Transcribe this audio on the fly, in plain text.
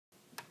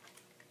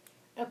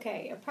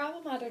Okay, a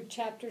problem out of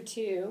Chapter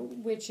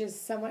 2, which is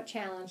somewhat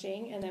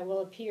challenging, and that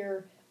will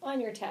appear on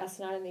your test,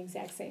 not in the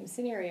exact same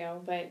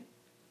scenario, but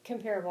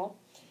comparable.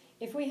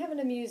 If we have an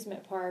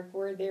amusement park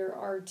where there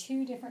are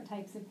two different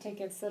types of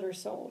tickets that are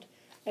sold,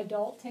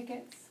 adult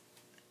tickets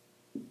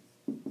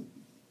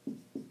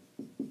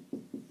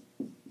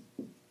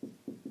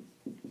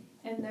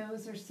and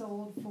those are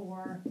sold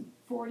for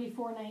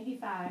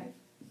 $44.95.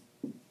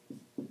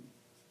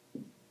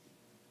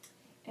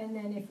 And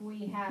then if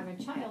we have a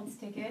child's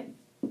ticket,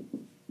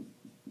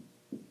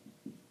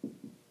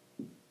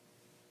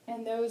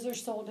 and those are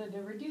sold at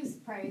a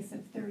reduced price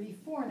of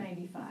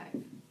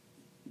 $34.95.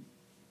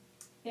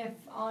 If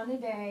on a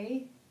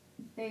day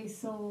they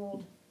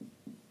sold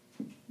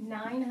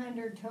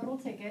 900 total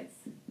tickets,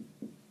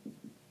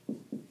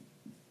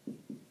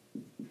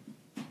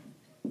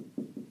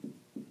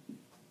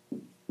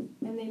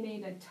 and they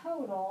made a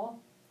total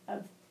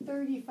of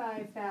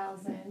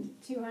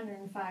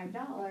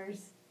 $35,205,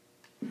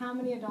 how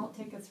many adult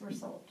tickets were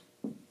sold?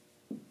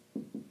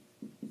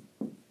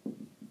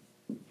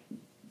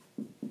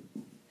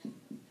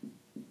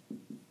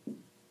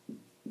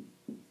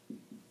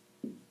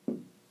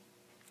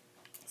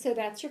 So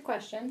that's your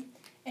question.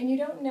 And you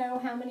don't know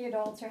how many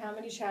adults or how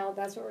many child,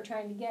 that's what we're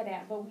trying to get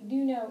at. But we do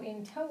know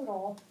in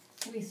total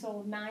we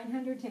sold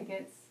 900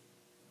 tickets,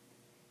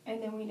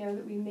 and then we know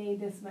that we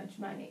made this much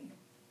money.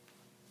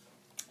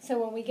 So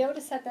when we go to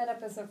set that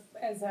up as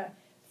a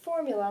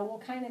formula, we'll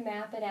kind of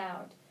map it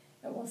out.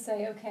 And we'll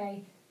say,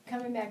 okay,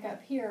 coming back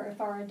up here, if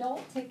our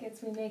adult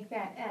tickets, we make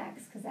that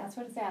X, because that's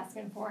what it's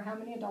asking for, how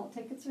many adult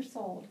tickets are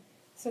sold.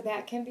 So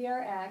that can be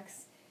our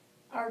X.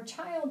 Our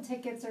child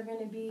tickets are going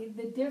to be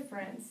the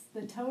difference,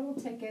 the total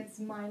tickets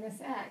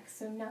minus X.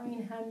 So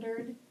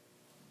 900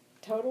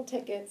 total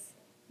tickets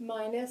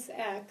minus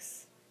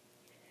X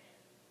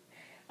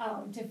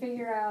to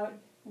figure out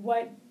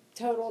what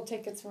total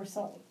tickets were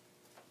sold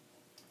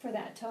for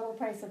that total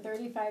price of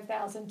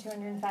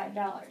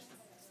 $35,205.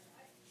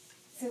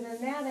 So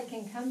then that I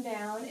can come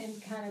down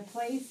and kind of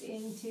place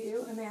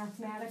into a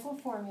mathematical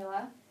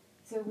formula.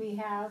 So we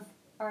have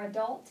our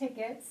adult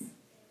tickets,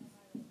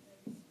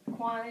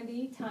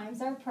 quantity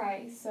times our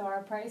price. So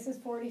our price is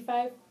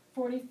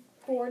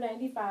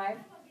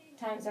 $44.95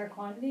 times our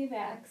quantity of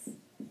X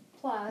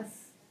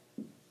plus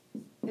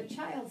the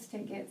child's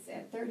tickets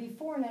at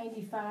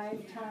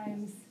 $34.95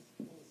 times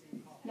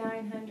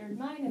 900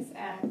 minus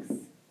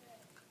X.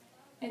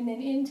 And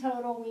then in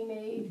total we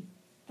made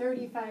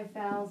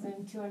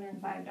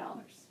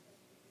 $35,205.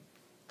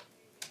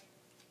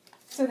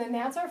 So then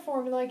that's our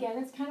formula. Again,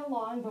 it's kind of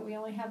long, but we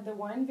only have the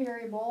one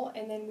variable,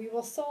 and then we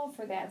will solve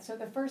for that. So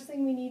the first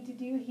thing we need to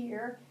do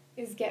here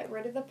is get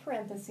rid of the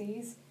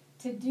parentheses.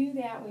 To do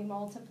that, we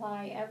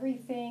multiply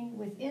everything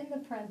within the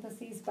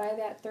parentheses by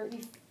that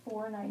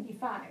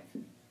 $34.95.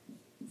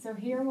 So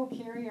here we'll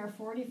carry our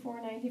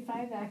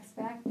 $44.95x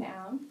back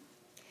down.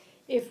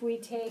 If we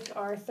take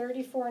our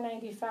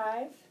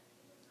 $34.95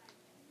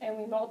 and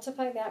we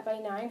multiply that by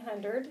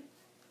 900,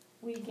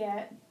 we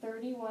get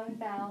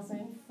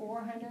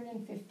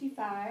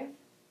 31,455,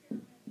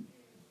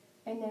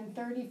 and then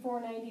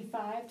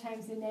 34.95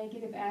 times the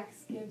negative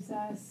X gives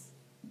us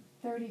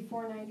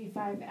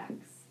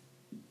 34.95x.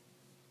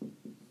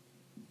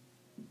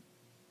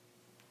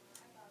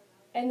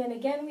 And then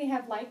again we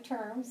have like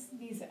terms.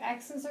 These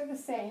X's are the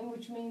same,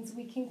 which means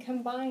we can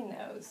combine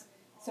those.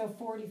 So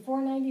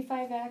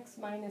 44.95x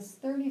minus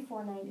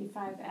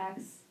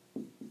 34.95x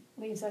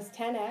leaves us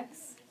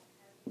 10x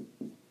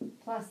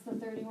plus the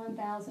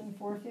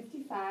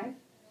 31,455.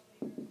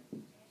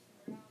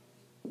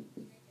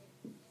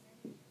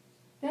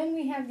 Then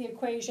we have the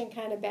equation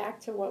kind of back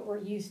to what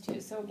we're used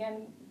to. So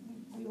again,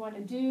 we want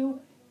to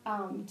do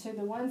to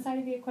the one side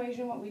of the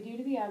equation what we do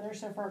to the other.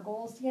 So if our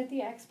goal is to get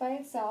the x by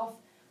itself,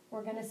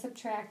 we're going to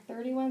subtract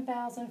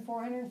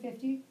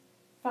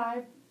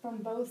 31,455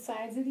 from both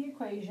sides of the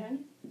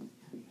equation.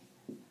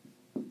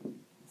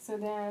 So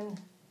then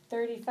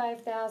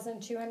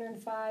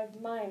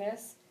 35,205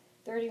 minus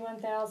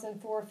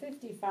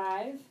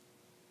 31,455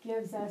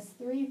 gives us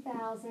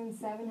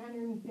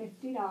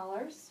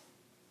 $3,750.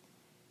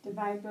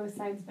 Divide both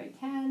sides by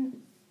 10.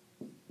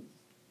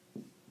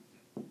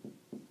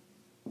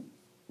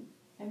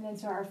 And then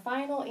so our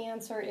final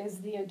answer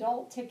is the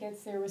adult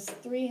tickets. There was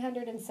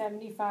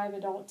 375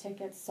 adult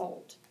tickets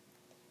sold.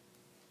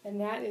 And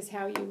that is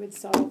how you would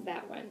solve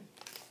that one.